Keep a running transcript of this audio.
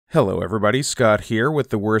Hello everybody, Scott here with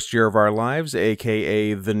the worst year of our lives,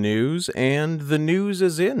 aka The News, and the news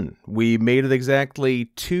is in. We made it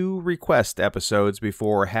exactly 2 request episodes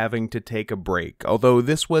before having to take a break, although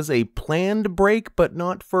this was a planned break, but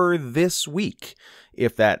not for this week,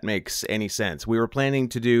 if that makes any sense. We were planning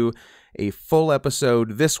to do a full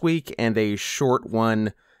episode this week and a short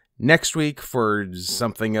one next week for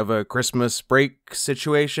something of a Christmas break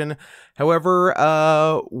situation. However,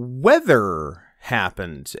 weather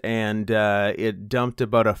happened, and it dumped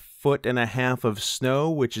about 1.5 feet of snow,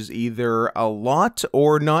 which is either a lot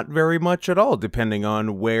or not very much at all, depending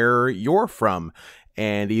on where you're from,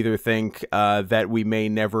 and either think that we may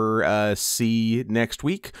never see next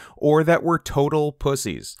week, or that we're total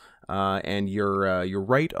pussies. And you're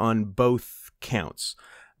right on both counts.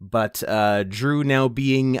 But Drew now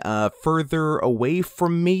being further away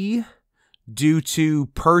from me due to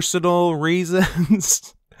personal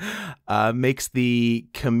reasons makes the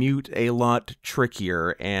commute a lot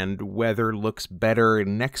trickier, and weather looks better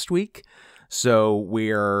next week. So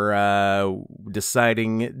we're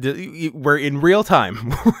deciding, we're in real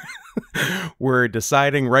time. We're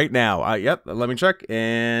deciding right now. Yep, let me check,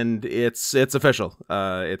 and it's official.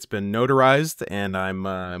 It's been notarized, and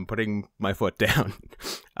I'm putting my foot down,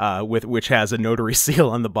 which has a notary seal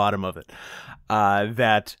on the bottom of it.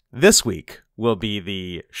 That this week will be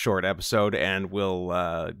the short episode, and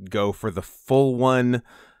we'll go for the full one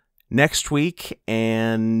next week,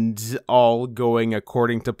 and all going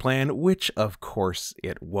according to plan, which of course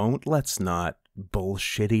it won't. Let's not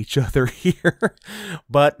bullshit each other here.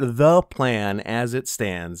 But the plan as it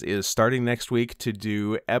stands is starting next week to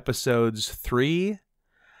do episodes 3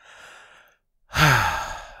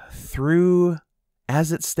 through,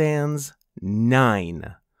 as it stands,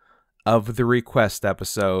 9 of the request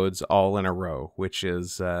episodes all in a row, which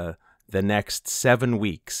is the next 7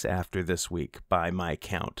 weeks after this week by my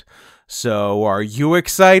count. So are you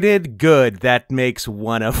excited? Good. That makes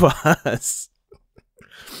one of us.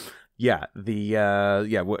 Yeah,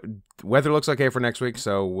 weather looks okay for next week,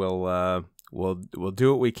 so we'll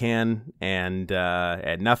do what we can, and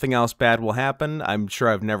nothing else bad will happen. I'm sure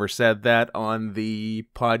I've never said that on the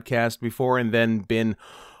podcast before and then been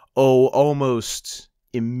almost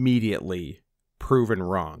immediately proven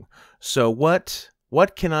wrong. So what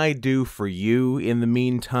can I do for you in the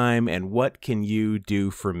meantime, and what can you do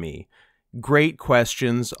for me? Great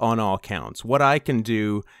questions on all counts. What I can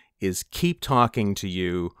do is keep talking to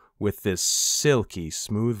you with this silky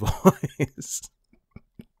smooth voice.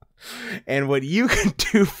 And what you can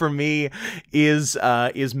do for me is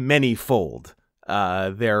manyfold.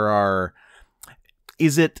 There are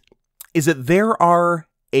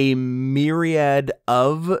a myriad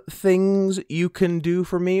of things you can do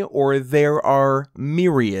for me, or there are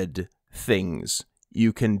myriad things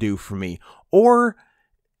you can do for me, or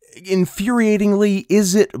infuriatingly,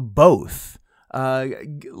 is it both?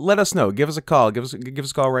 Let us know. Give us a call. Give us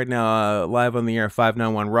a call right now, live on the air,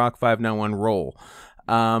 591-ROCK, 591-ROLL.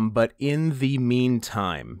 But in the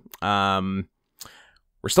meantime, we're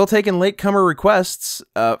still taking latecomer requests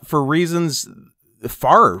for reasons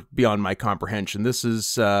far beyond my comprehension. This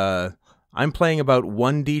is I'm playing about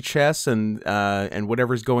 1D chess, and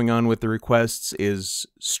whatever's going on with the requests is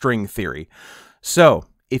string theory. So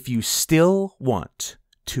if you still want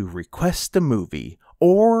to request a movie,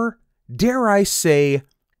 or dare I say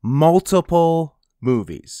multiple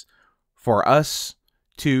movies, for us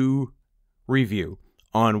to review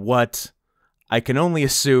on what I can only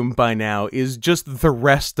assume by now is just the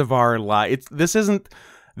rest of our life. This isn't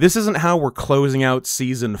how we're closing out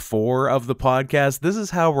season 4 of the podcast. This is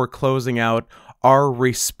how we're closing out our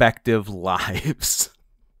respective lives.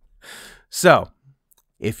 So,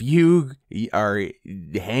 if you are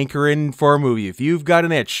hankering for a movie, if you've got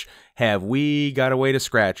an itch, have we got a way to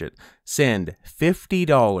scratch it? Send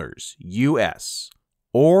 $50 US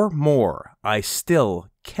or more. I still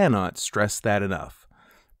cannot stress that enough.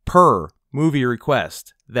 Per movie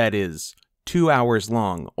request that is 2 hours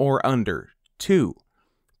long or under, to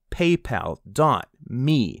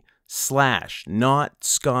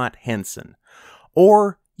paypal.me/notscotthenson.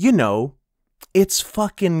 Or, it's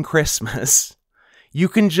fucking Christmas. You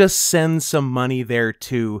can just send some money there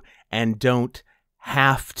too, and don't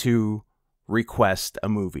have to request a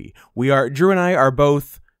movie. Drew and I are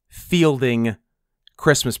both fielding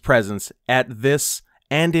Christmas presents at this,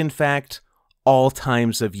 and in fact, all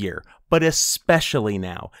times of year. But especially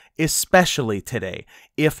now, especially today.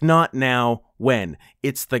 If not now, when?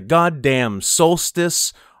 It's the goddamn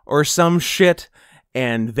solstice or some shit,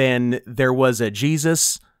 and then there was a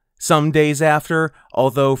Jesus some days after,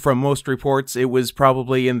 although from most reports it was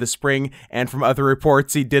probably in the spring, and from other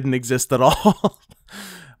reports he didn't exist at all.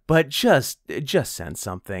 but just send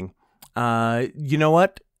something. You know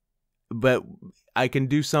what? But I can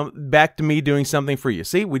do back to me doing something for you.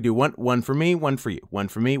 See, we do one for me, one for you, one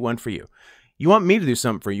for me, one for you. You want me to do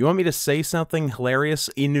something for you. You want me to say something hilarious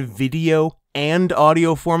in video and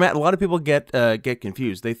audio format? A lot of people get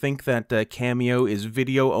confused. They think that Cameo is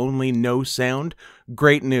video only, no sound.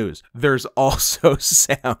 Great news. There's also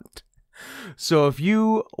sound. So if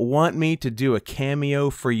you want me to do a cameo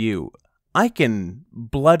for you, I can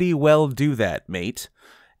bloody well do that, mate,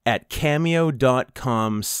 at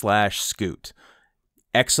cameo.com/scoot.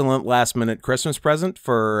 Excellent last-minute Christmas present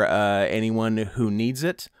for anyone who needs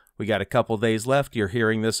it. We got a couple days left. You're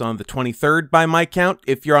hearing this on the 23rd by my count,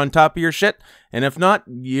 if you're on top of your shit. And if not,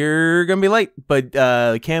 you're going to be late. But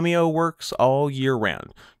Cameo works all year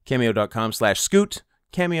round. Cameo.com/scoot.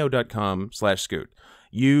 Cameo.com/scoot.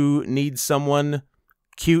 You need someone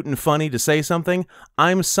cute and funny to say something?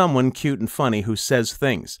 I'm someone cute and funny who says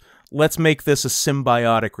things. Let's make this a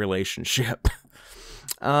symbiotic relationship.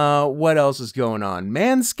 What else is going on?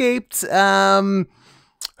 Manscaped,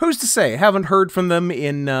 who's to say? Haven't heard from them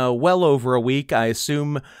in well over a week. I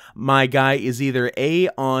assume my guy is either A,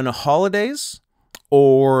 on holidays,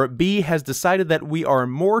 or B, has decided that we are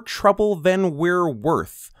more trouble than we're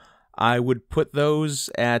worth. I would put those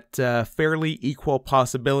at fairly equal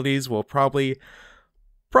possibilities. We'll probably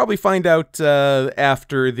find out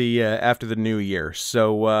after the new year.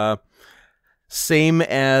 So same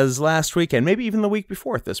as last week, and maybe even the week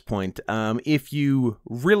before at this point. If you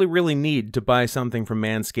really need to buy something from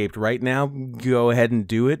Manscaped right now, go ahead and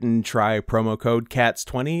do it and try promo code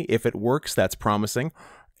CATS20. If it works, that's promising.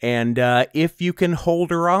 And if you can hold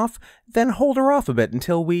her off, then hold her off a bit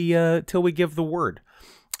until we give the word.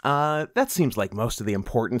 That seems like most of the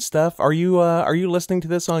important stuff. Are you listening to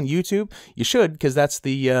this on YouTube? You should, because that's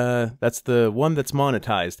the one that's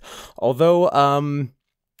monetized. Although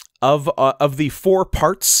of the 4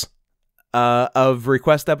 parts of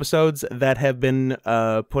request episodes that have been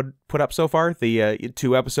put up so far, the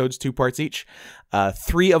 2 episodes, 2 parts each,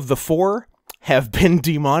 3 of the 4 have been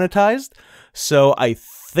demonetized. So I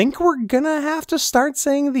think we're gonna have to start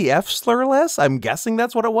saying the F slur less. I'm guessing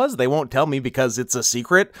that's what it was. They won't tell me because it's a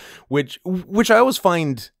secret, which I always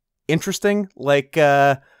find interesting. Like,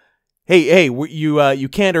 hey, you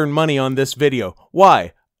can't earn money on this video.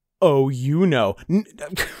 Why? Oh, you know.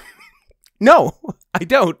 No, I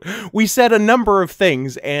don't. We said a number of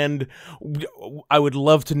things, and I would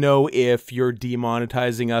love to know if you're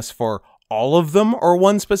demonetizing us for all of them or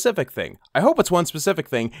one specific thing. I hope it's one specific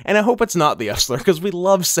thing, and I hope it's not the Usler, because we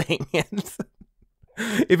love saying it.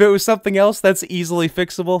 If it was something else that's easily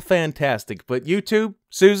fixable, fantastic. But YouTube,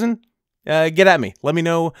 Susan, get at me. Let me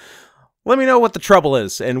know what the trouble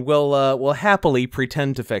is, and we'll happily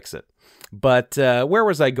pretend to fix it. But where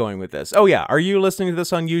was I going with this? Oh yeah, are you listening to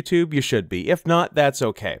this on YouTube? You should be. If not, that's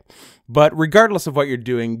okay. But regardless of what you're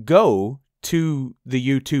doing, go to the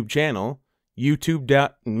YouTube channel,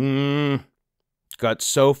 got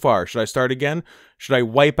so far. Should I start again? Should I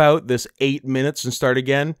wipe out this 8 minutes and start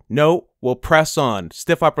again? No, we'll press on.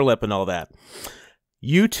 Stiff upper lip and all that.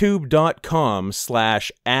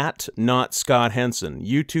 YouTube.com/@NotScottHenson.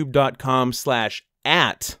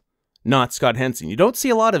 YouTube.com/@NotScottHenson. You don't see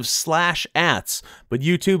a lot of /ats, but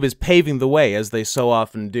YouTube is paving the way, as they so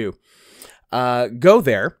often do. Go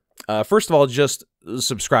there. First of all, just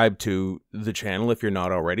subscribe to the channel if you're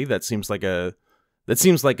not already. That seems like a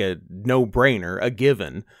no-brainer, a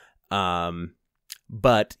given.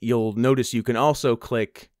 But you'll notice you can also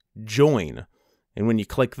click join. And when you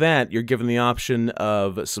click that, you're given the option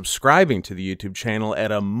of subscribing to the YouTube channel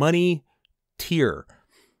at a money tier.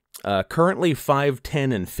 Currently $5,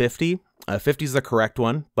 $10, and $50. 50 is the correct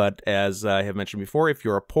one, but as I have mentioned before, if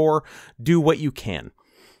you're poor, do what you can.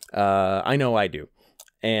 I know I do.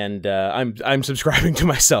 And I'm subscribing to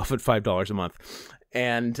myself at $5 a month.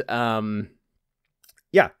 And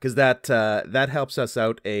yeah, because that helps us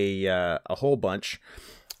out a whole bunch.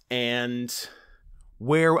 And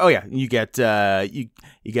you get you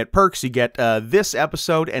get perks. You get this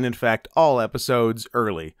episode, and in fact all episodes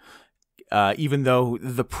early. Even though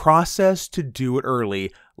the process to do it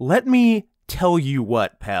early, let me tell you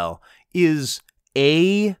what, pal, is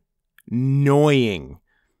annoying.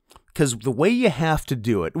 Because the way you have to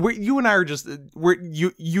do it, you and I are just,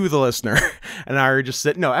 you the listener, and I are just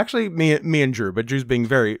sitting. No, actually, me and Drew, but Drew's being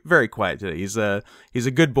very, very quiet today. He's a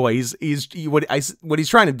good boy. What he's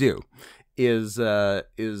trying to do is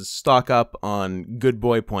stock up on good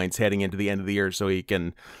boy points heading into the end of the year, so he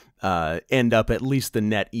can end up at least the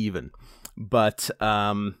net even. But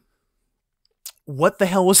what the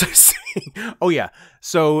hell was I saying? Oh yeah,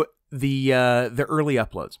 so the early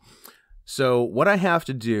uploads. So what I have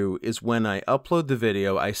to do is when I upload the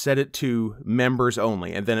video, I set it to members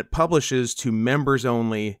only, and then it publishes to members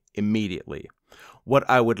only immediately. What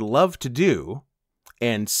I would love to do,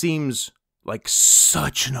 and seems like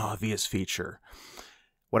such an obvious feature,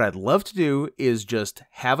 what I'd love to do is just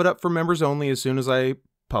have it up for members only as soon as I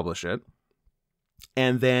publish it,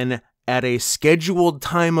 and then at a scheduled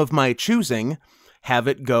time of my choosing, have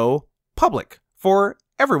it go public for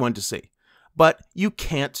everyone to see. But you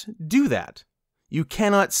can't do that. You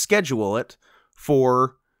cannot schedule it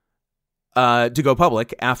for to go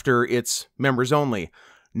public after it's members only.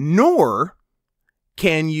 Nor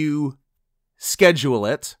can you schedule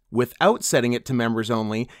it without setting it to members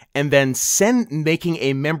only and then making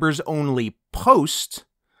a members only post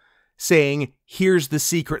saying, here's the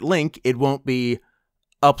secret link. It won't be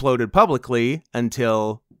uploaded publicly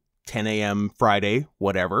until 10 a.m. Friday,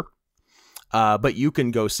 whatever. But you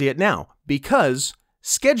can go see it now, because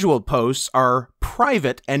scheduled posts are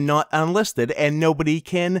private and not unlisted, and nobody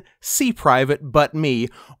can see private but me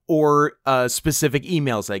or specific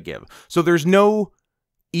emails I give. So there's no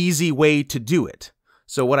easy way to do it.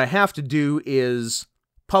 So what I have to do is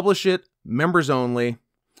publish it, members only,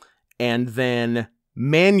 and then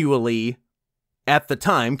manually at the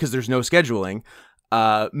time, because there's no scheduling,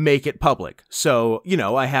 make it public. So, you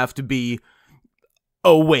know, I have to be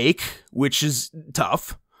awake, which is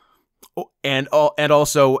tough, and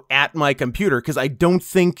also at my computer, because I don't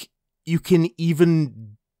think you can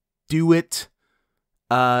even do it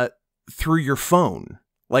through your phone,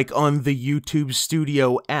 like on the YouTube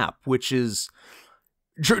Studio app, which is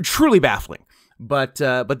truly baffling. But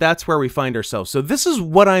that's where we find ourselves. So this is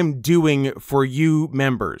what I'm doing for you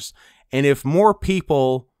members, and if more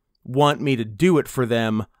people want me to do it for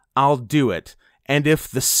them, I'll do it. And if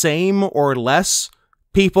the same or less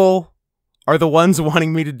people are the ones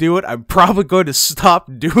wanting me to do it, I'm probably going to stop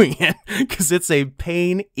doing it, because it's a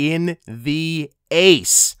pain in the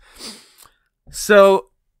ace. So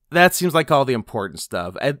that seems like all the important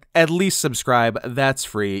stuff. At least subscribe. That's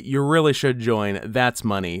free. You really should join. That's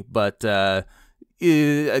money. But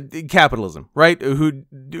capitalism, right?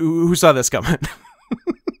 Who saw this coming?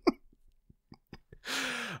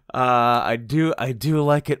 I do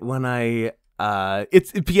like it when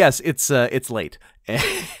it's late,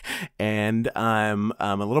 and I'm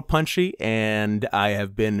a little punchy, and I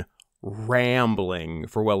have been rambling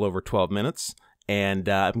for well over 12 minutes, and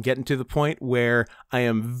I'm getting to the point where I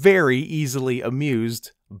am very easily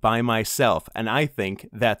amused by myself, and I think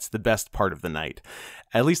that's the best part of the night.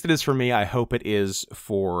 At least it is for me. I hope it is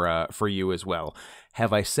for you as well.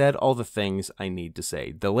 Have I said all the things I need to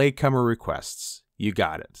say? The latecomer requests, you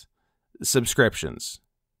got it. Subscriptions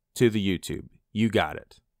to the YouTube, you got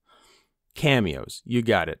it. Cameos, you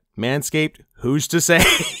got it. Manscaped, who's to say?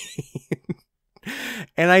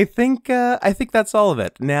 And I think that's all of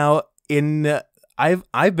it. Now,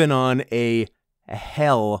 I've been on a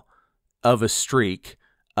hell of a streak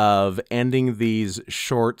of ending these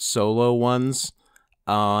short solo ones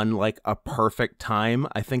on like a perfect time.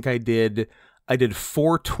 I think I did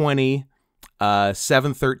 420,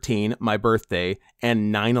 7/13, my birthday,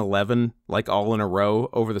 and 9/11, like all in a row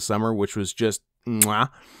over the summer, which was just mwah.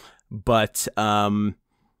 But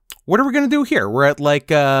what are we gonna do here? We're at like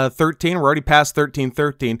 13. We're already past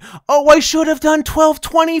 13/13. Oh, I should have done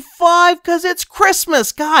 12/25 because it's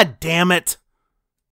Christmas. God damn it.